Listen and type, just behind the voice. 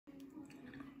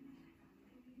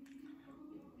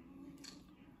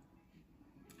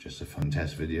just a fun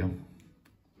test video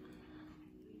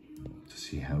to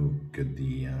see how good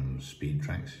the speed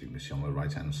tracks. You can see on the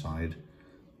right hand side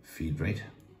feed rate,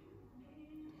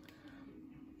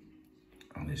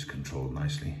 and it's controlled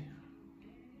nicely.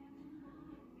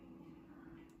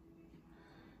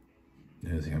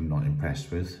 The other thing I'm not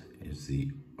impressed with is the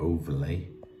overlay.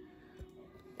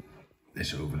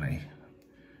 This overlay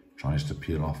tries to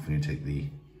peel off when you take the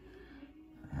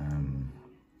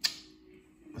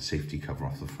safety cover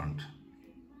off the front.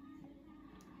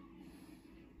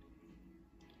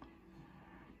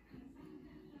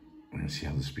 You can see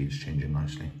how the speed's changing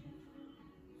nicely.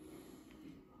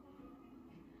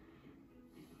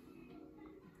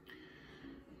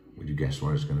 Would you guess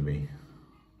where it's going to be?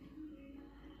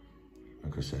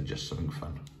 Like I said, just something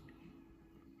fun.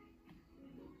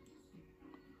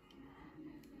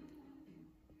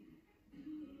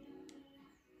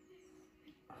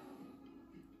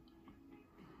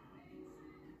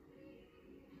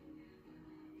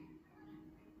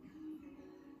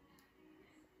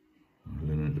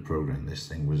 Learning to program this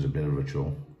thing was a bit of a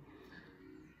chore.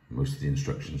 Most of the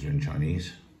instructions are in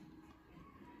Chinese,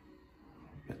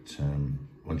 but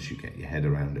once you get your head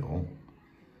around it all,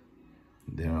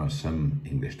 there are some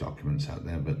English documents out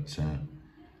there, but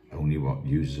only what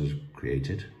users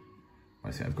created.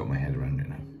 I think I've got my head around it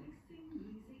now.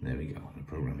 There we go, the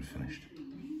program is finished.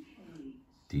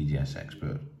 DDS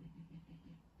expert.